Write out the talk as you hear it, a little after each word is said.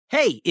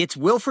Hey, it's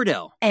Will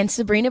Friedle. And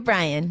Sabrina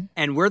Bryan.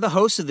 And we're the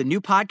hosts of the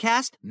new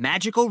podcast,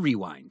 Magical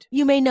Rewind.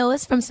 You may know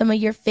us from some of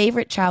your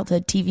favorite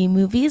childhood TV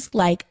movies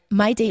like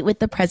My Date with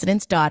the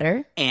President's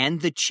Daughter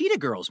and the Cheetah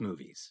Girls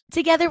movies.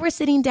 Together, we're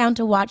sitting down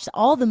to watch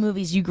all the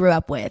movies you grew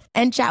up with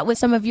and chat with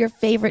some of your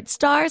favorite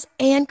stars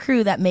and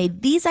crew that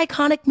made these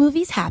iconic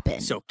movies happen.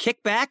 So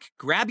kick back,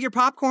 grab your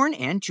popcorn,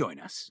 and join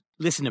us.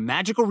 Listen to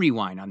Magical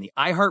Rewind on the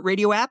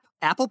iHeartRadio app,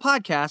 Apple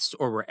Podcasts,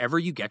 or wherever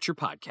you get your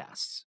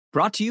podcasts.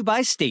 Brought to you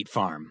by State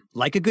Farm.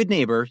 Like a good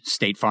neighbor,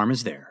 State Farm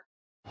is there.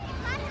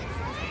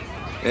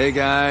 Hey,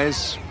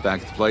 guys.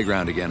 Back at the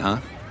playground again, huh?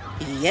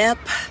 Yep.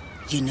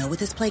 You know what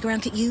this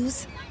playground could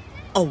use?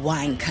 A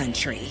wine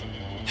country.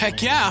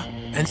 Heck yeah.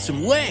 And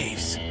some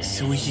waves,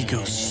 so we could go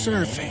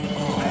surfing.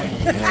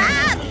 Oh, yeah.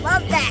 Ah,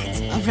 love that.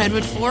 A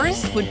redwood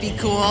forest would be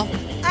cool.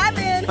 I'm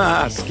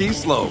in. Ski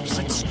slopes.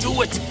 Let's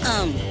do it.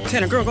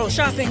 Can a girl go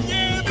shopping?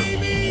 Yeah,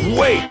 baby.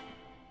 Wait.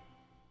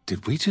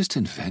 Did we just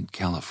invent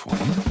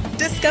California?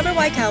 Discover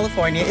why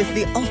California is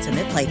the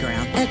ultimate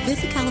playground at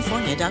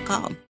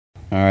visitcalifornia.com.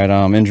 All right,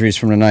 injuries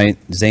from tonight.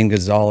 Zane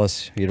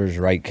Gonzalez, he hurt his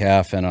right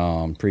calf in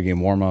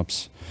pregame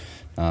warmups.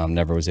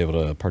 Never was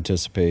able to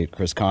participate.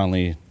 Chris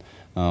Conley,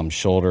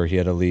 shoulder, he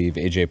had to leave.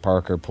 A.J.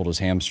 Parker pulled his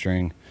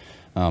hamstring.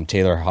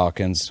 Taylor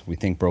Hawkins, we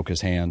think, broke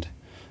his hand.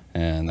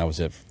 And that was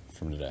it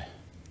from today.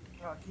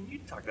 Can you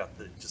talk about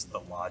just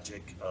the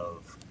logic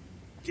of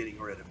getting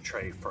rid of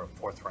Trey for a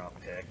fourth-round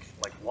pick?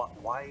 Like,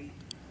 why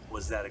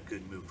was that a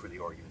good move for the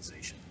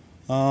organization?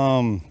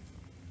 Well,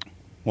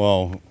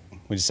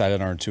 we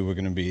decided on our two we're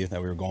going to be that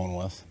we were going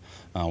with.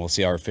 We'll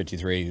see how our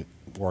 53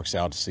 works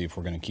out to see if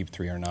we're going to keep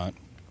 3 or not.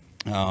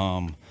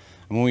 And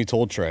when we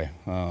told Trey,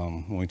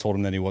 when we told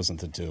him that he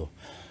wasn't the 2,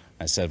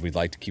 I said we'd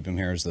like to keep him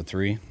here as the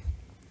 3.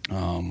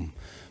 But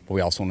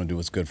we also want to do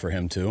what's good for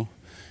him too.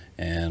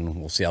 And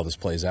we'll see how this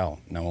plays out.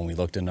 Now, when we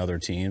looked at other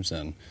teams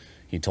and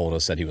he told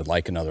us that he would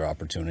like another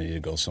opportunity to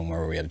go somewhere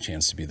where we had a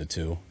chance to be the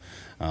 2.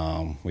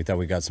 We thought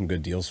we got some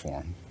good deals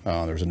for him.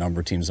 There was a number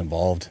of teams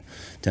involved.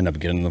 To end up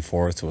getting in the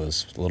 4th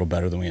was a little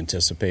better than we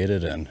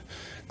anticipated and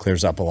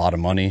clears up a lot of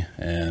money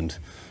and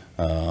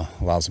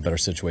allows a better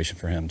situation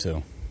for him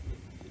too.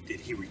 Did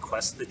he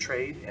request the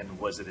trade, and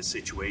was it a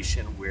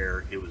situation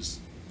where it was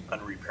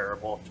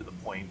unrepairable to the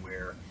point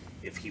where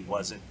if he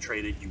wasn't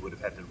traded, you would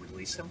have had to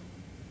release him?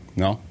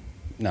 No,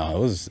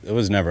 it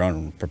was never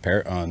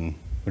unprepared.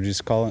 What did you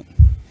just call it?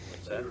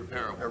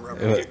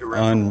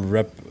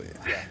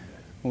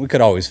 We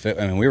could always fit.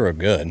 I mean, we were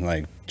good.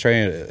 Like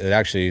Trey, it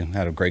actually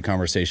had a great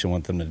conversation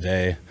with him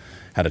today.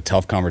 Had a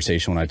tough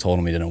conversation when I told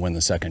him he didn't win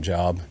the second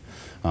job.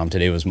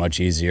 Today was much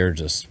easier,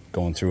 just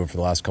going through it for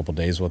the last couple of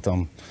days with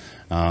him.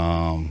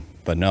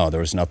 But no,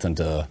 there was nothing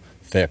to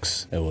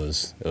fix. It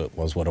was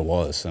what it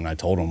was. And I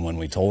told him when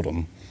we told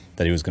him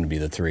that he was going to be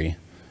the 3.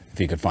 If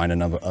he could find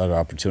another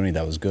opportunity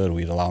that was good,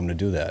 we'd allow him to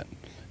do that.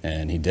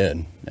 And he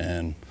did.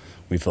 And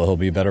we feel he'll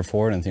be better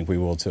for it, and think we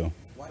will too.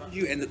 Why did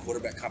you end the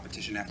quarterback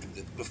competition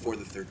before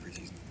the 3rd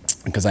preseason?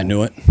 Because I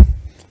knew it.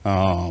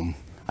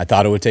 I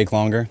thought it would take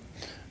longer.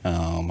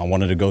 I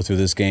wanted to go through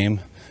this game,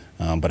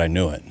 but I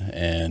knew it.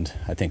 And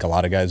I think a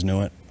lot of guys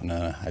knew it. And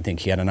I think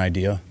he had an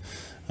idea.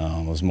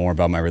 It was more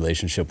about my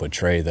relationship with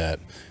Trey that,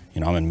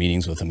 I'm in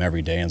meetings with him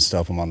every day and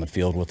stuff. I'm on the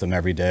field with him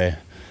every day.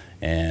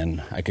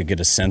 And I could get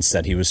a sense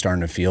that he was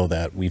starting to feel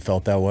that we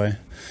felt that way.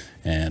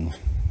 And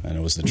it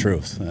was the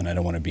truth, and I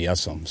don't want to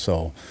BS him.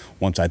 So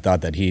once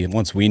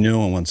we knew,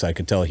 and once I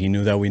could tell he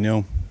knew that we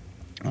knew,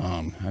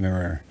 I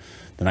remember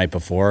the night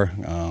before,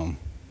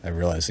 I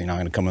realized, I'm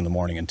going to come in the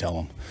morning and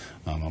tell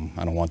him.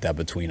 I don't want that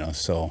between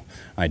us. So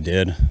I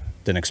did.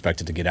 Didn't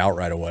expect it to get out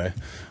right away,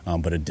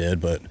 but it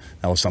did. But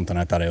that was something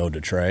I thought I owed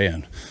to Trey,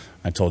 and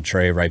I told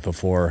Trey right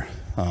before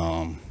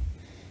a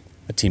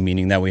team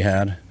meeting that we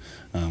had.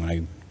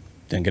 I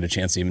didn't get a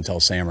chance to even tell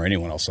Sam or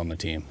anyone else on the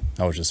team.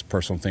 That was just a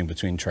personal thing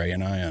between Trey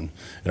and I, and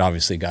it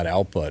obviously got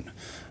out, but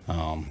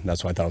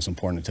that's why I thought it was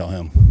important to tell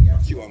him. When we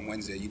asked you on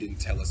Wednesday, you didn't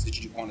tell us.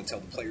 Did you want to tell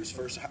the players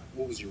first?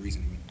 What was your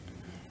reasoning?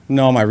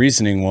 No, my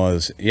reasoning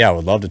was, I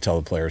would love to tell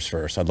the players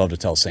first. I'd love to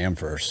tell Sam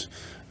first.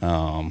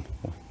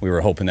 We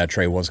were hoping that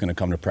Trey was going to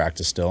come to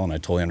practice still, and I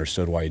totally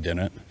understood why he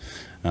didn't.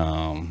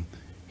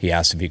 He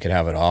asked if he could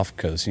have it off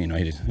because, he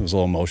was a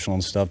little emotional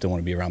and stuff. Didn't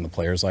want to be around the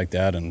players like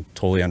that, and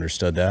totally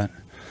understood that.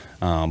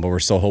 But we're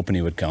still hoping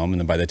he would come, and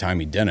then by the time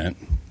he didn't,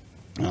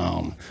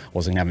 wasn't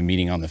going to have a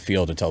meeting on the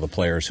field to tell the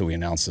players who we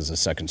announced as a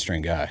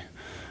second-string guy.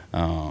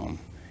 And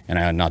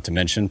I had, not to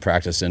mention,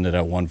 practice ended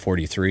at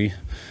 1:43,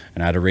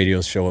 and I had a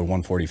radio show at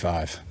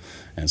 1:45.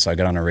 And so I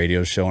got on a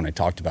radio show, and I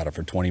talked about it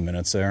for 20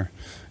 minutes there,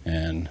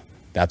 and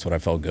that's what I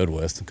felt good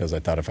with, because I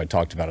thought if I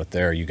talked about it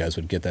there, you guys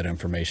would get that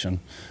information.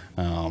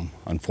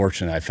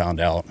 Unfortunately, I found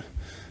out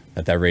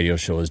that radio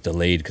show was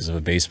delayed because of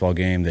a baseball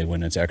game. They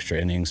went into extra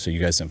innings, so you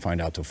guys didn't find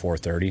out till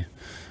 4:30.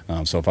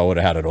 So if I would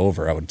have had it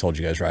over, I would have told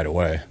you guys right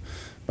away.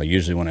 But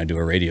usually when I do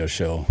a radio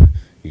show,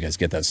 you guys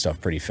get that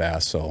stuff pretty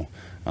fast. So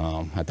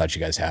I thought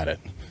you guys had it,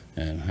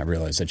 and I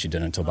realized that you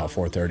didn't until about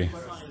 4:30.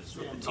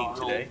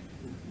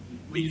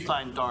 When you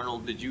signed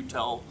Darnold, did you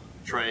tell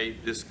Trey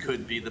this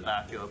could be the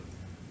backup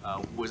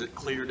Was it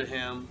clear to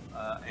him?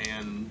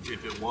 And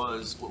if it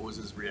was, what was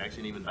his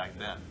reaction even back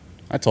then?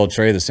 I told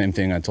Trey the same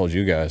thing I told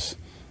you guys.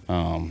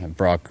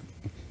 Brock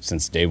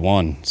since day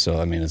one.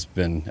 So, I mean, it's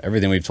been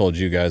everything we've told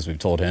you guys, we've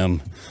told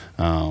him.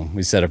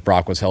 We said if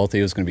Brock was healthy,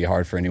 it was going to be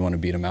hard for anyone to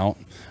beat him out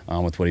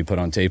with what he put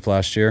on tape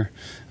last year.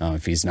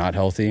 If he's not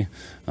healthy,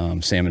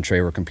 Sam and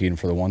Trey were competing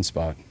for the 1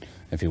 spot.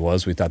 If he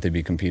was, we thought they'd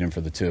be competing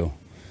for the 2.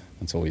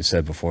 That's what we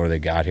said before they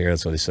got here.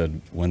 That's what they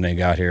said when they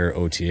got here,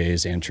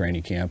 OTAs and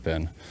training camp,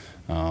 and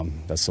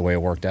that's the way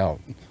it worked out.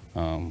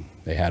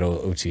 They had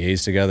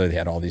OTAs together, they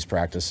had all these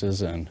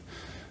practices, and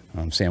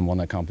Sam won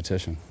that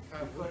competition.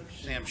 What did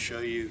Sam show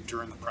you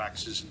during the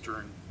practices and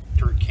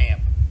during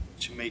camp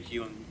to make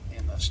you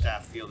and the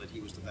staff feel that he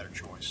was the better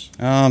choice?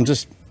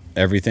 Just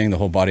everything, the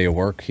whole body of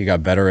work. He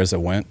got better as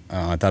it went.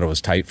 I thought it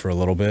was tight for a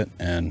little bit,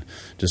 and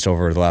just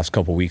over the last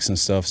couple weeks and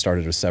stuff,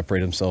 started to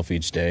separate himself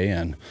each day,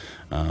 and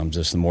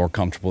just the more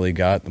comfortable he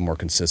got, the more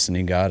consistent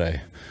he got.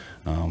 I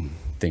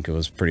think it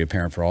was pretty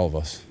apparent for all of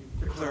us.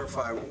 To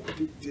clarify,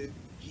 did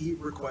he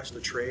request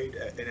a trade,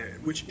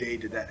 and which day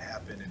did that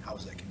happen, and how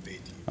was that conveyed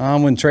to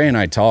you? When Trey and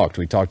I talked,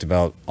 we talked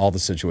about all the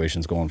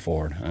situations going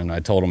forward, and I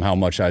told him how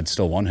much I'd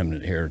still want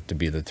him here to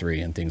be the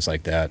 3 and things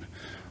like that.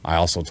 I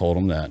also told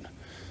him that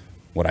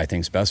what I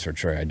think is best for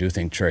Trey. I do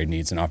think Trey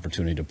needs an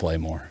opportunity to play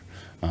more.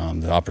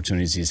 The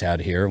opportunities he's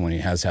had here, when he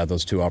has had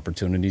those 2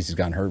 opportunities, he's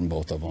gotten hurt in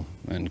both of them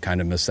and kind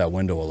of missed that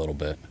window a little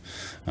bit.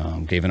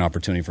 Gave an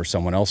opportunity for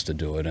someone else to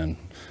do it, and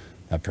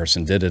that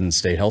person did it and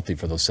stayed healthy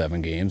for those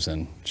 7 games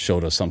and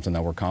showed us something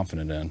that we're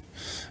confident in.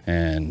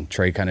 And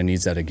Trey kind of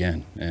needs that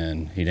again,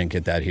 and he didn't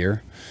get that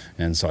here.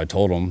 And so I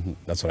told him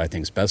that's what I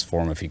think is best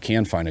for him if he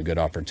can find a good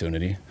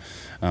opportunity.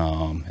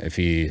 If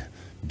he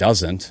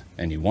doesn't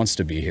and he wants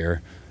to be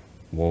here,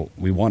 well,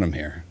 we want him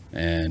here.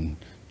 And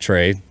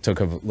Trey took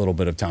a little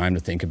bit of time to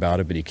think about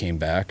it, but he came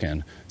back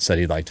and said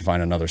he'd like to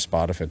find another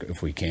spot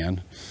if we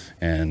can.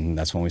 And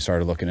that's when we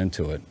started looking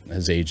into it,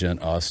 his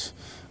agent, us,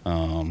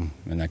 and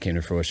that came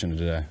to fruition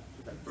today.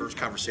 That first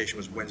conversation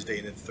was Wednesday,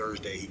 and then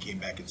Thursday he came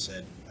back and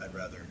said, I'd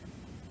rather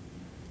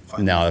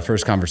No, the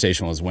first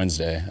conversation was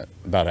Wednesday.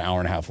 About an hour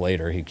and a half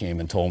later, he came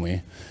and told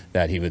me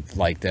that he would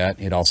like that.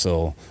 He'd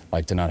also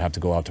like to not have to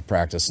go out to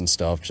practice and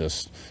stuff,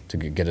 just to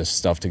get his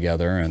stuff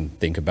together and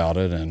think about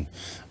it. And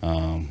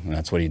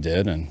that's what he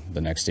did. And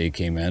the next day he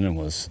came in and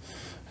was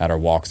at our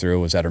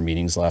walkthrough, was at our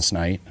meetings last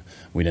night.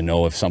 We didn't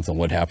know if something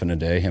would happen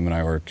today. Him and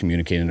I were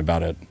communicating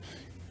about it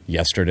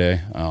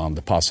yesterday,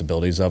 the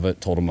possibilities of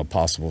it, told him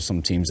of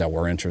some teams that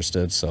were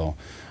interested. So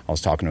I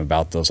was talking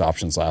about those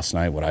options last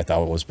night, what I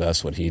thought was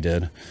best, what he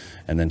did.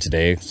 And then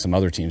today, some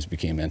other teams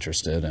became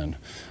interested. And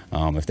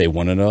if they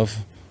wouldn't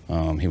have,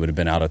 he would have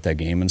been out at that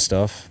game and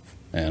stuff,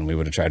 and we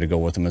would have tried to go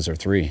with him as our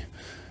 3.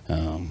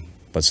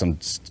 But some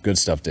good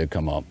stuff did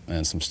come up,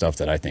 and some stuff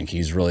that I think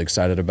he's really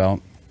excited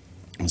about,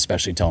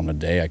 especially telling him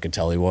today. I could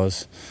tell he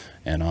was,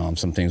 and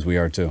some things we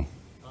are too.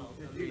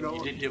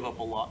 You did give up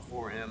a lot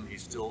for him.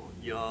 He's still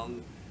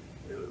young.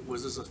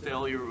 Was this a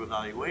failure of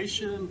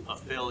evaluation, a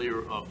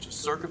failure of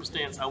just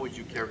circumstance? How would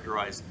you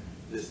characterize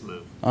this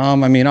move? I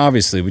mean,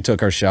 obviously, we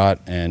took our shot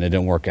and it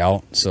didn't work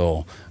out.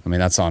 So, I mean,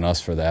 that's on us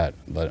for that.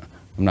 But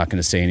I'm not going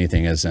to say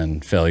anything as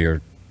in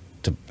failure.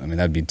 I mean,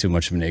 that'd be too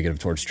much of a negative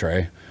towards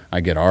Trey. I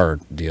get our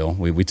deal.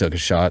 We took a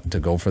shot to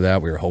go for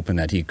that. We were hoping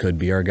that he could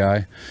be our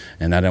guy,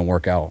 and that didn't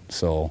work out.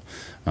 So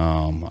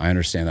I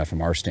understand that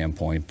from our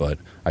standpoint, but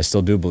I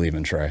still do believe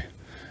in Trey.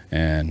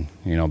 And,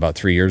 about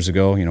 3 years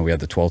ago, we had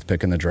the 12th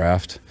pick in the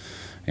draft,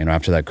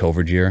 after that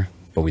COVID year,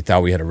 but we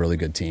thought we had a really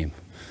good team.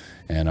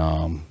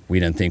 And we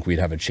didn't think we'd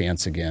have a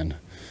chance again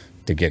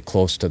to get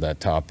close to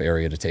that top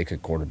area to take a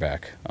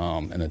quarterback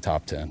in the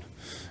top 10.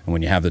 And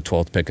when you have the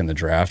 12th pick in the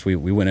draft, we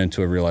went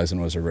into it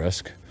realizing it was a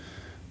risk,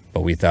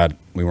 but we thought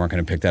we weren't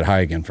going to pick that high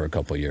again for a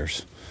couple of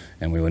years,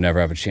 and we would never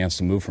have a chance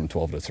to move from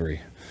 12 to 3.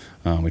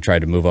 We tried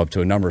to move up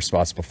to a number of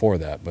spots before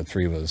that, but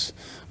 3 was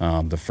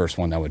the first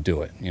one that would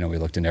do it. We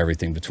looked into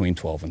everything between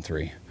 12 and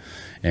 3.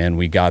 And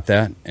we got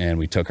that, and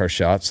we took our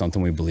shot,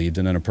 something we believed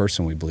in and a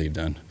person we believed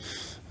in.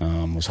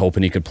 Was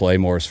hoping he could play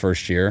more his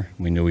first year.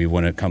 We knew he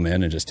wouldn't come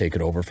in and just take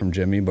it over from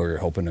Jimmy, but we were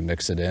hoping to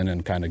mix it in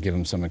and kind of give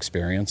him some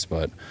experience.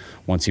 But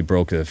once he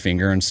broke the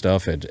finger and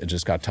stuff, it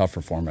just got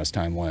tougher for him as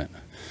time went.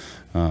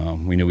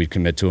 We knew we'd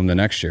commit to him the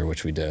next year,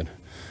 which we did.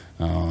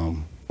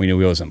 We knew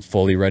he wasn't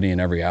fully ready in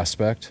every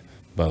aspect,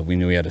 but we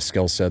knew he had a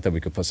skill set that we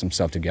could put some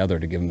stuff together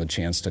to give him the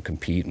chance to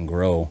compete and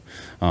grow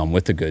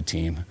with a good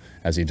team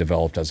as he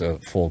developed as a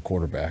full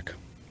quarterback.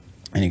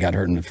 And he got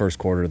hurt in the first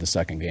quarter of the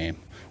second game,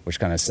 which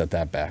kind of set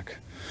that back.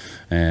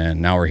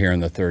 And now we're here in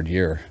the 3rd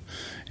year,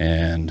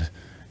 and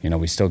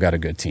we still got a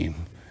good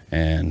team.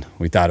 And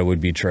we thought it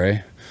would be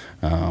Trey.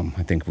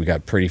 I think we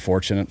got pretty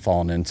fortunate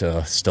falling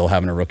into still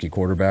having a rookie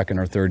quarterback in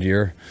our 3rd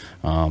year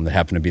that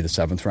happened to be the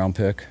 7th round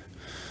pick.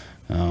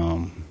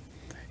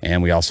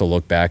 And we also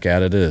look back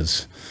at it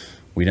as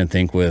we didn't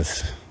think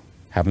with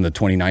having the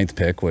 29th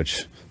pick,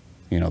 which,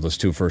 those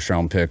 2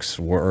 first-round picks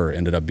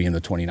ended up being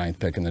the 29th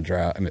pick in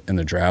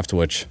the draft,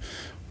 which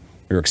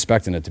we were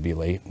expecting it to be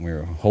late. We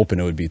were hoping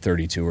it would be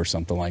 32 or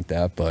something like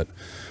that, but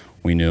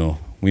we know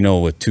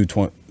with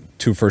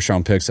two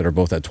first-round picks that are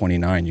both at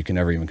 29, you can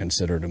never even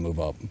consider to move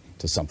up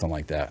to something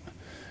like that.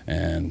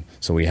 And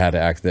so we had to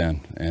act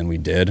then, and we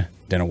did.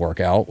 Didn't work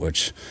out,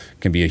 which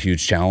can be a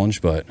huge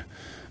challenge, but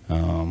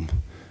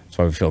that's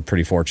why we feel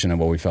pretty fortunate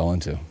what we fell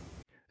into.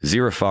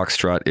 Zero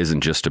Foxtrot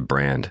isn't just a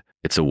brand,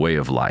 it's a way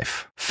of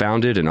life.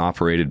 Founded and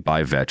operated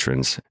by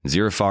veterans,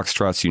 Zero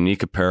Foxtrot's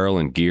unique apparel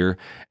and gear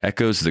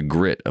echoes the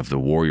grit of the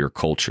warrior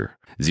culture.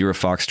 Zero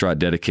Foxtrot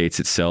dedicates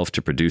itself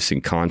to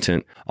producing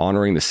content,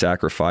 honoring the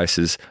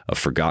sacrifices of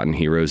forgotten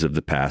heroes of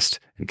the past,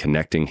 and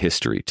connecting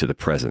history to the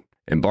present.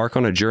 Embark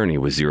on a journey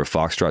with Zero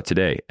Foxtrot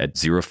today at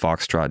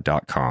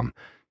zerofoxtrot.com.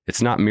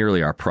 It's not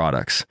merely our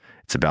products,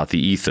 it's about the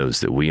ethos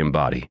that we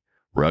embody.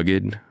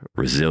 Rugged,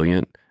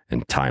 resilient,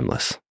 and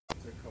timeless.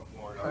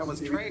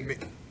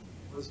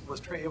 Was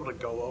Trey able to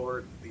go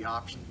over the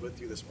options with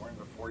you this morning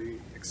before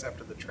you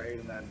accepted the trade,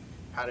 and then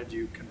how did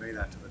you convey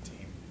that to the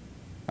team?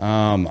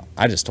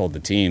 I just told the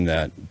team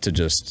that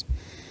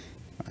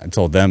I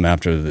told them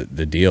after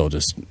the deal,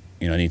 just,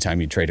 anytime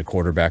you trade a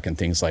quarterback and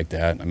things like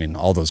that, I mean,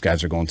 all those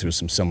guys are going through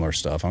some similar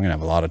stuff. I'm going to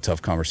have a lot of tough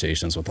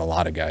conversations with a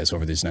lot of guys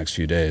over these next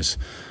few days.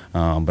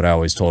 But I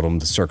always told them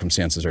the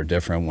circumstances are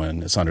different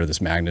when it's under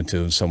this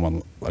magnitude,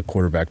 someone, a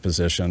quarterback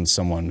position,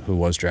 someone who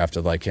was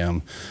drafted like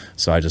him.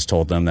 So I just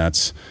told them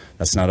that's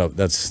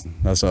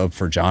up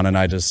for John and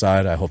I to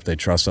decide. I hope they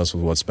trust us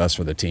with what's best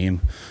for the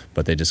team,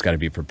 but they just got to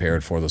be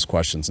prepared for those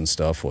questions and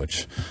stuff,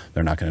 which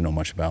they're not going to know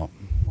much about.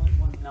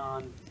 One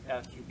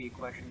non-QB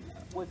question.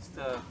 What's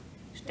the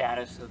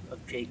status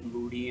of Jake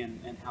Moody,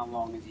 and how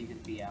long is he going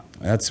to be out?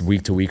 That's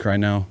week to week right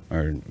now.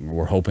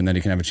 We're hoping that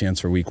he can have a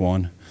chance for week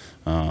 1.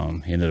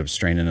 He ended up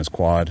straining his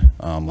quad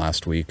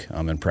last week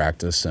in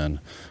practice, and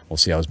we'll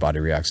see how his body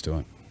reacts to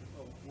it.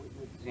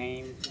 With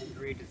Zane's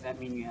injury, does that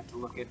mean you have to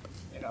look at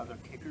other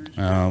kickers?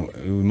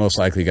 We most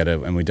likely got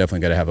to, and we definitely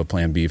got to have a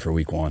plan B for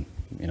week 1.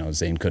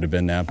 Zane could have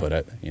been that,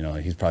 but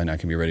he's probably not going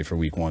to be ready for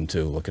week 1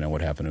 too, looking at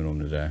what happened to him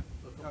today.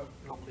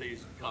 A couple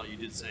days ago, you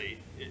did say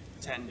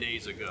 10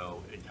 days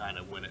ago, it kind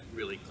of when it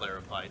really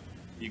clarified.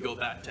 You go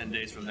back 10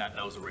 days from that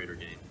was a Raider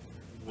game.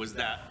 Was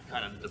that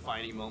kind of the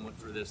defining moment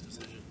for this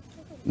decision?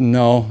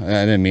 No,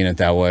 I didn't mean it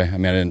that way. I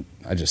mean,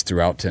 I just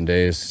threw out 10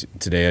 days.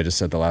 Today, I just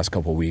said the last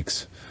couple of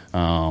weeks.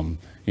 You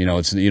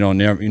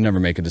never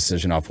make a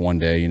decision off one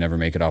day. You never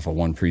make it off of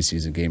one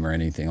preseason game or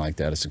anything like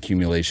that. It's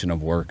accumulation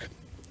of work.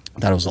 I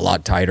thought it was a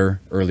lot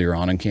tighter earlier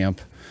on in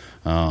camp.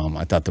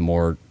 I thought the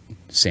more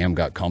Sam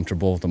got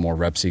comfortable, the more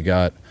reps he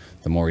got,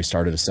 the more he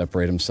started to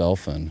separate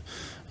himself, and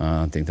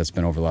I think that's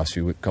been over the last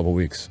couple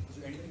weeks. Was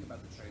there anything about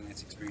the Trey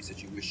Lance experience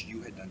that you wish you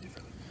had done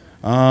differently?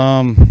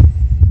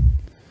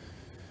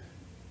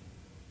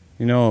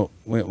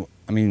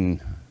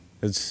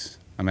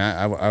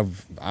 I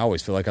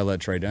always feel like I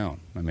let Trey down.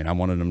 I mean, I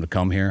wanted him to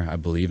come here. I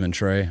believe in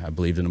Trey. I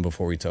believed in him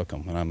before we took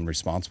him, and I'm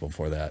responsible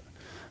for that.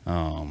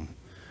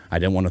 I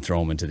didn't want to throw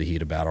him into the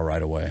heat of battle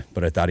right away,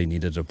 but I thought he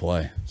needed to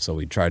play. So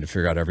we tried to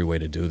figure out every way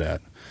to do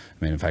that.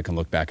 I mean, if I can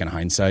look back in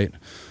hindsight,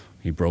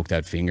 he broke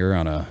that finger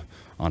on a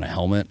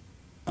helmet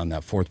on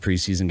that 4th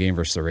preseason game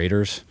versus the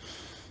Raiders.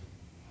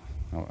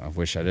 I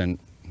wish I didn't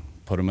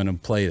put him in a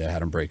play that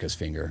had him break his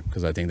finger,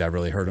 because I think that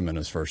really hurt him in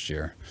his first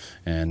year.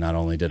 And not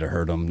only did it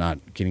hurt him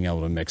not getting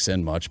able to mix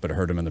in much, but it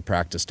hurt him in the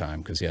practice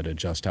time because he had to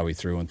adjust how he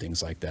threw and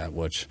things like that,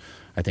 which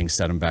I think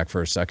set him back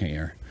for his second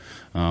year.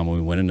 When we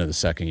went into the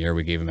second year,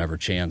 we gave him every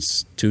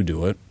chance to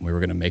do it. We were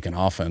going to make an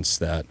offense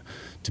that,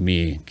 to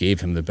me,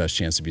 gave him the best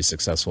chance to be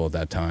successful at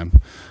that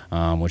time,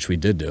 which we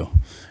did do.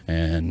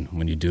 And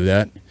when you do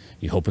that,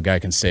 you hope a guy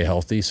can stay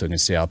healthy so he can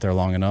stay out there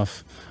long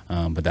enough,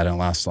 but that didn't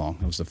last long.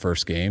 It was the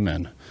first game,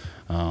 and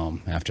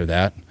after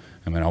that,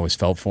 I always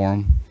felt for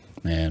him,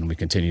 and we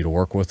continue to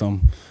work with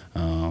him,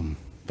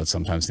 but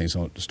sometimes things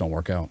just don't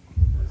work out.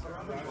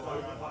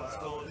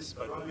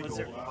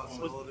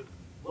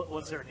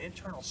 Was there an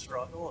internal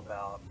struggle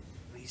about,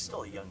 he's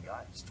still a young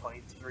guy, he's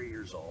 23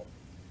 years old,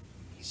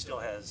 he's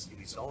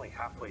only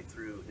halfway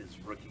through his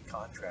rookie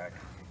contract.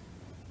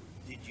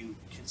 Did you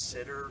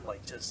consider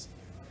just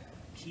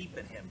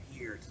keeping him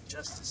here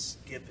just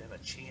to give him a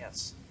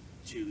chance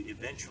to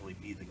eventually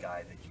be the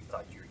guy that you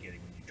thought you were getting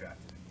when you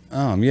drafted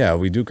him? Yeah,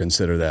 we do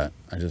consider that.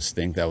 I just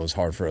think that was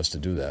hard for us to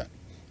do that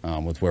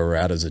with where we're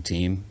at as a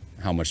team,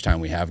 how much time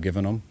we have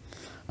given him,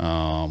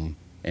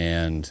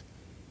 and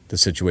the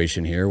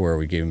situation here where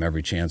we gave him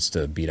every chance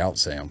to beat out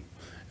Sam,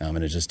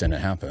 and it just didn't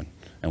happen.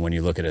 And when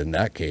you look at it in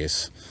that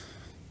case,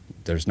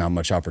 there's not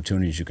much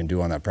opportunities you can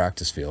do on that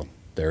practice field.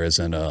 There's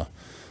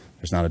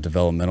not a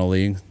developmental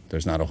league.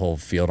 There's not a whole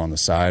field on the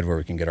side where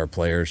we can get our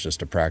players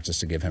just to practice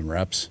to give him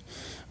reps.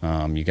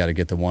 You got to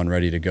get the 1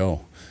 ready to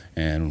go.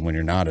 And when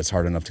you're not, it's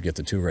hard enough to get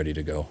the 2 ready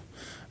to go.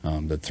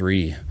 The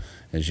 3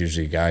 is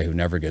usually a guy who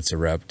never gets a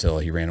rep till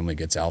he randomly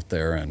gets out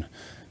there, and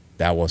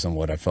that wasn't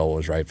what I felt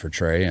was right for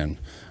Trey, and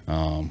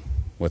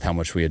with how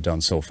much we had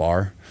done so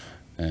far,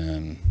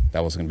 and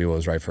that wasn't going to be what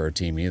was right for our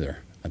team either.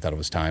 I thought it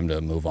was time to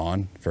move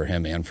on for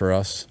him and for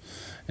us,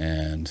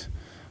 and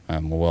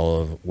I'm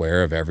well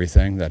aware of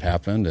everything that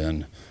happened,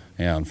 and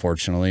yeah,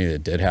 unfortunately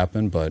it did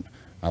happen, but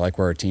I like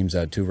where our team's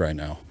at too right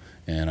now,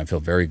 and I feel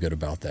very good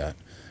about that.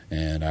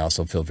 And I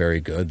also feel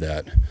very good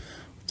that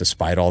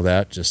despite all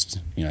that, just,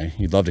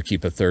 you'd love to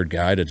keep a third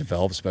guy to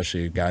develop,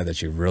 especially a guy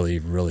that you really,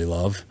 really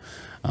love,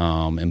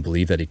 and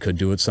believe that he could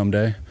do it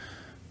someday.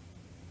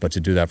 But to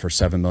do that for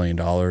 $7 million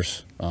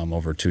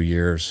over 2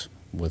 years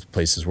with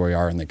places where we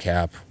are in the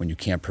cap, when you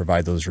can't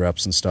provide those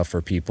reps and stuff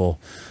for people,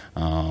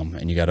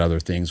 and you got other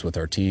things with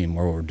our team,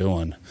 what we're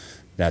doing,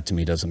 that to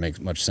me doesn't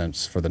make much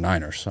sense for the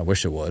Niners. I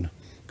wish it would,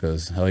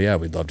 because hell yeah,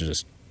 we'd love to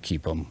just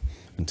keep them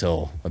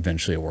until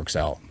eventually it works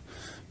out.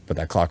 But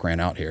that clock ran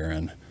out here,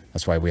 and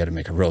that's why we had to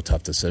make a real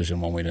tough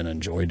decision, one we didn't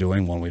enjoy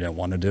doing, one we didn't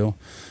want to do.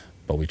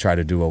 But we try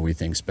to do what we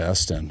think's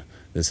best, and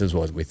this is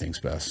what we think's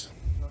best.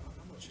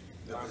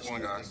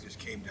 Just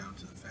came down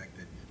to the fact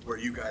that where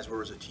you guys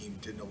were as a team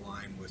didn't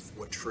align with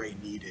what Trey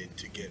needed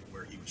to get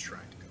where he was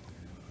trying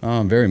to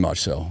go. Very much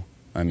so.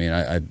 I mean,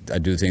 I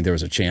do think there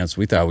was a chance.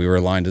 We thought we were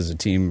aligned as a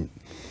team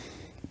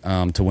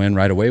to win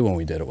right away when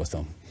we did it with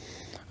them.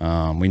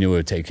 We knew it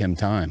would take him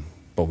time,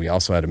 but we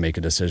also had to make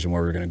a decision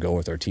where we were going to go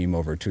with our team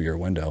over a 2-year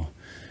window.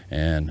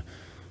 And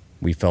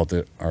we felt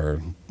that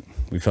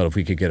if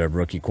we could get a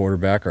rookie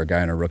quarterback or a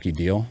guy on a rookie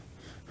deal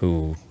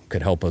who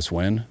could help us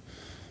win,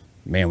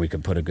 man, we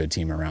could put a good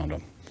team around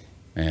him.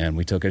 And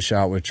we took a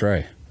shot with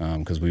Trey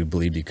because we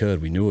believed he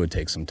could. We knew it would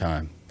take some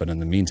time. But in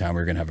the meantime,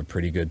 we were going to have a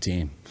pretty good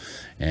team.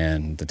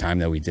 And the time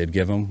that we did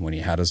give him when he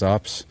had his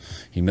ops,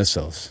 he missed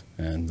those.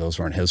 And those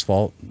weren't his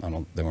fault.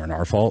 They weren't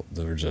our fault.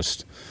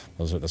 That's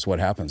what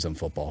happens in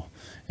football.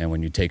 And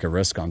when you take a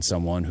risk on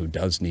someone who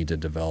does need to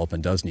develop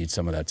and does need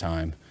some of that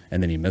time,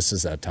 and then he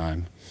misses that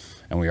time,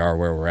 and we are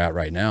where we're at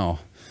right now,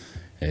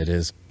 it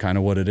is kind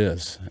of what it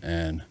is.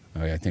 And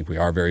I think we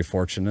are very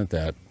fortunate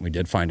that we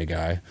did find a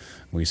guy.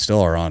 We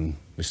still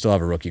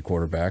have a rookie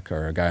quarterback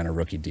or a guy on a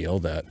rookie deal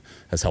that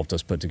has helped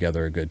us put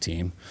together a good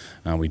team.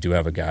 We do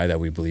have a guy that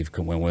we believe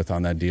can win with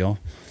on that deal.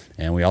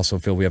 And we also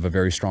feel we have a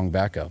very strong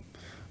backup.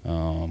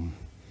 And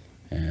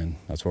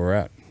that's where we're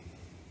at.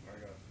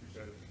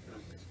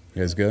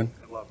 You guys good?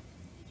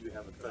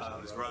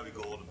 Is Robbie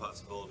Gould a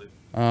possibility?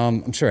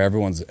 I'm sure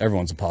everyone's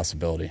a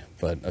possibility,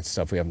 but that's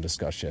stuff we haven't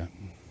discussed yet.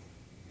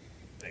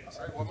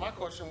 All right, well, my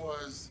question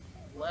was,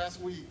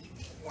 last week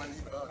when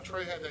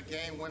Trey had that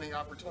game-winning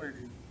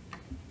opportunity,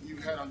 you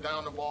had him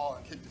down the ball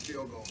and kicked the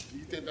field goal. Do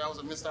you think that was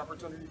a missed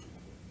opportunity?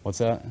 What's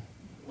that?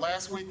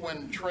 Last week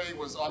when Trey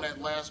was on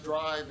that last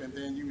drive and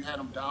then you had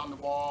him down the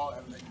ball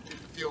and you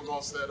kicked the field goal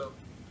instead of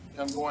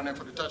him going in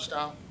for the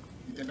touchdown,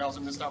 you think that was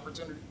a missed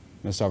opportunity?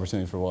 Missed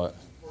opportunity for what?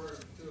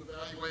 To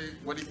evaluate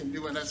what he can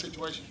do in that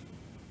situation?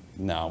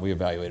 No, we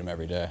evaluate him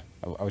every day.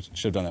 I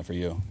should have done that for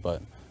you,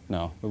 but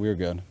no, we were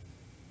good.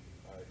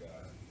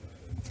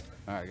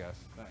 All right, guys.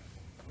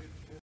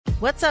 Thanks.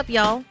 What's up,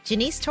 y'all?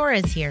 Janice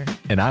Torres here.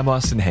 And I'm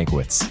Austin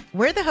Hankwitz.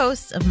 We're the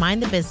hosts of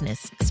Mind the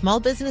Business, Small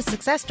Business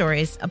Success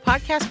Stories, a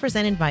podcast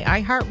presented by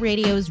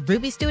iHeartRadio's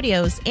Ruby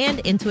Studios and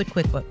Intuit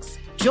QuickBooks.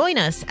 Join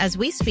us as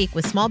we speak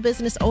with small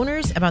business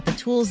owners about the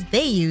tools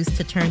they use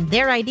to turn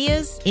their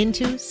ideas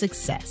into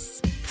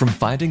success. From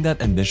finding that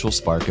initial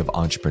spark of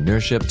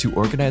entrepreneurship to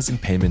organizing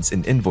payments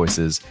and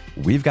invoices,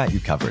 we've got you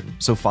covered.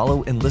 So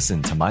follow and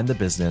listen to Mind the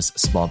Business,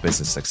 Small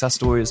Business Success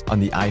Stories on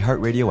the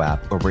iHeartRadio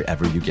app or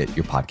wherever you get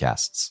your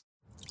podcasts.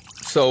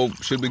 So,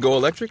 should we go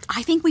electric?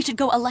 I think we should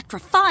go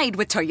electrified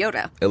with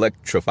Toyota.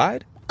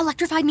 Electrified?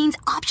 Electrified means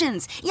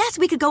options. Yes,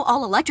 we could go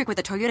all electric with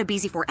a Toyota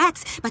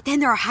BZ4X, but then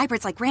there are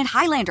hybrids like Grand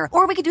Highlander,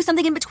 or we could do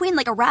something in between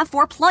like a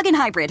RAV4 plug-in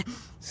hybrid.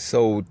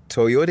 So,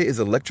 Toyota is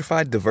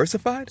electrified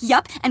diversified?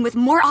 Yup, and with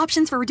more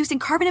options for reducing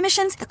carbon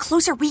emissions, the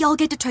closer we all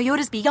get to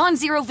Toyota's Beyond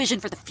Zero vision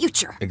for the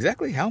future.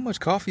 Exactly how much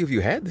coffee have you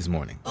had this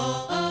morning?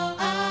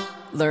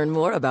 Learn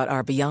more about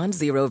our Beyond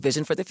Zero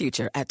vision for the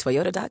future at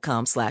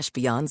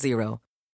toyota.com/beyond zero.